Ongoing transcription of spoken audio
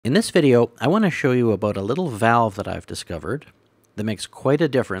In this video, I want to show you about a little valve that I've discovered that makes quite a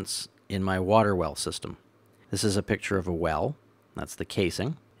difference in my water well system. This is a picture of a well. That's the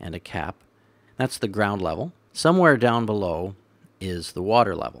casing and a cap. That's the ground level. Somewhere down below is the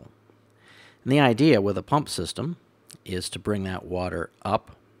water level. And the idea with a pump system is to bring that water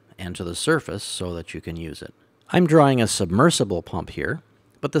up and to the surface so that you can use it. I'm drawing a submersible pump here,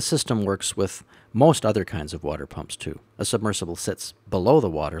 but the system works with most other kinds of water pumps too. A submersible sits below the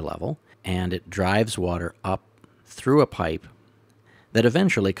water level and it drives water up through a pipe that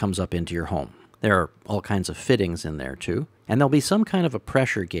eventually comes up into your home. There are all kinds of fittings in there too, and there'll be some kind of a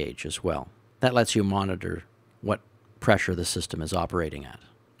pressure gauge as well. That lets you monitor what pressure the system is operating at.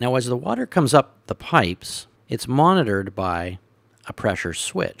 Now, as the water comes up the pipes, it's monitored by a pressure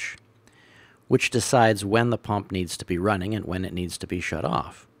switch, which decides when the pump needs to be running and when it needs to be shut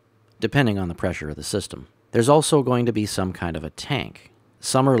off, depending on the pressure of the system. There's also going to be some kind of a tank.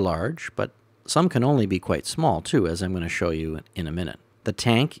 Some are large, but some can only be quite small too, as I'm going to show you in a minute. The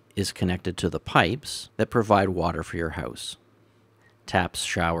tank is connected to the pipes that provide water for your house. Taps,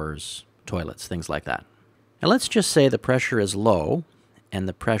 showers, toilets, things like that. Now let's just say the pressure is low and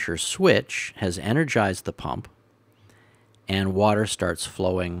the pressure switch has energized the pump and water starts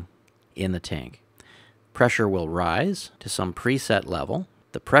flowing in the tank. Pressure will rise to some preset level.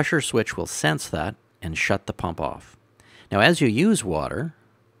 The pressure switch will sense that and shut the pump off. Now as you use water,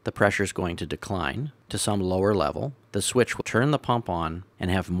 the pressure is going to decline to some lower level. The switch will turn the pump on and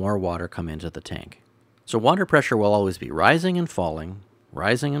have more water come into the tank. So water pressure will always be rising and falling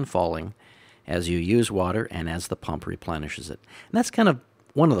as you use water and as the pump replenishes it. And that's kind of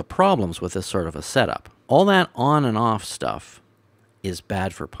one of the problems with this sort of a setup. All that on and off stuff is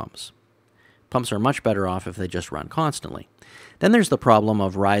bad for pumps. Pumps are much better off if they just run constantly. Then there's the problem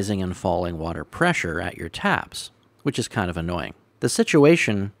of rising and falling water pressure at your taps, which is kind of annoying. The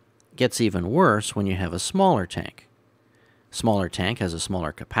situation gets even worse when you have a smaller tank. Smaller tank has a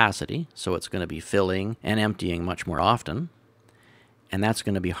smaller capacity, so it's going to be filling and emptying much more often, and that's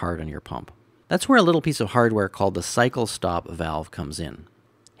going to be hard on your pump. That's where a little piece of hardware called the cycle stop valve comes in.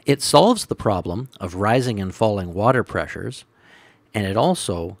 It solves the problem of rising and falling water pressures, and it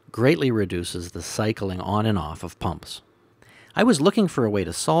also greatly reduces the cycling on and off of pumps. I was looking for a way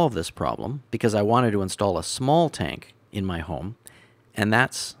to solve this problem because I wanted to install a small tank in my home, and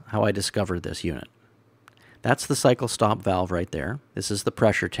that's how I discovered this unit. That's the cycle stop valve right there. This is the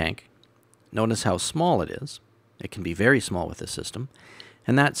pressure tank. Notice how small it is. It can be very small with this system.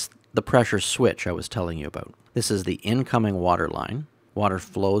 And that's the pressure switch I was telling you about. This is the incoming water line. Water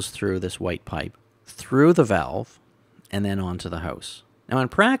flows through this white pipe, through the valve, and then onto the house. Now in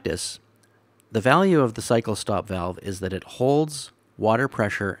practice, the value of the cycle stop valve is that it holds water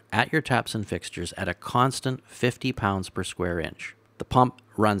pressure at your taps and fixtures at a constant 50 pounds per square inch. The pump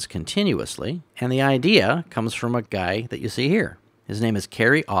runs continuously, and the idea comes from a guy that you see here. His name is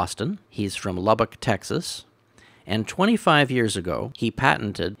Kerry Austin. He's from Lubbock, Texas, and 25 years ago, he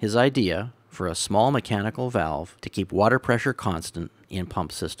patented his idea for a small mechanical valve to keep water pressure constant in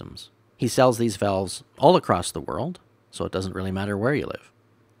pump systems. He sells these valves all across the world, so it doesn't really matter where you live.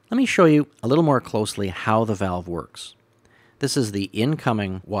 Let me show you a little more closely how the valve works. This is the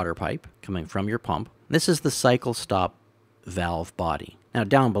incoming water pipe coming from your pump. This is the cycle stop valve body. Now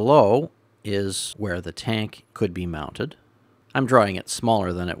down below is where the tank could be mounted. I'm drawing it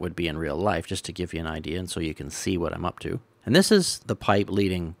smaller than it would be in real life just to give you an idea and so you can see what I'm up to. And this is the pipe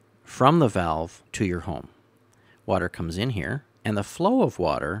leading from the valve to your home. Water comes in here, and the flow of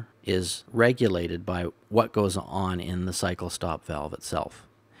water is regulated by what goes on in the cycle stop valve itself.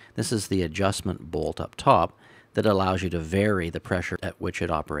 This is the adjustment bolt up top that allows you to vary the pressure at which it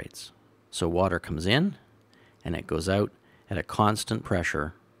operates. So water comes in and it goes out at a constant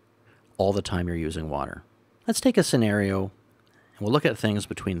pressure all the time you're using water. Let's take a scenario and we'll look at things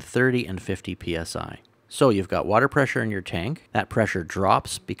between 30 and 50 psi. So you've got water pressure in your tank. That pressure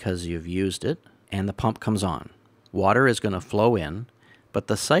drops because you've used it and the pump comes on. Water is going to flow in, but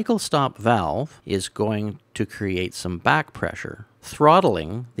the cycle stop valve is going to create some back pressure,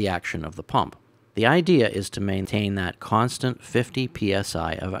 throttling the action of the pump. The idea is to maintain that constant 50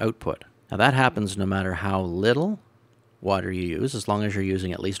 psi of output. Now that happens no matter how little water you use, as long as you're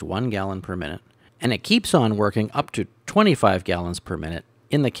using at least 1 gallon per minute. And it keeps on working up to 25 gallons per minute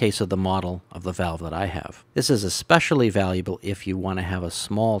in the case of the model of the valve that I have. This is especially valuable if you want to have a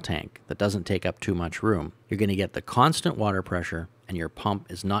small tank that doesn't take up too much room. You're going to get the constant water pressure and your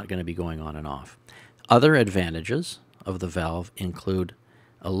pump is not going to be going on and off. Other advantages of the valve include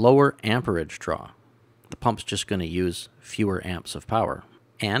a lower amperage draw. The pump's just going to use fewer amps of power.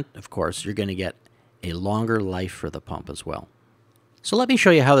 And, of course, you're going to get a longer life for the pump as well. So let me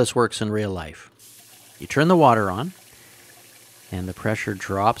show you how this works in real life. You turn the water on, and the pressure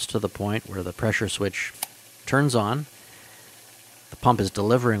drops to the point where the pressure switch turns on. The pump is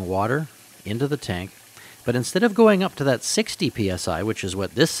delivering water into the tank, but instead of going up to that 60 psi, which is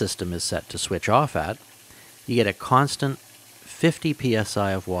what this system is set to switch off at, you get a constant 50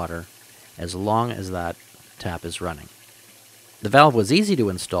 psi of water as long as that tap is running. The valve was easy to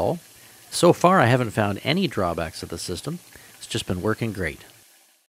install. So far, I haven't found any drawbacks of the system. It's just been working great.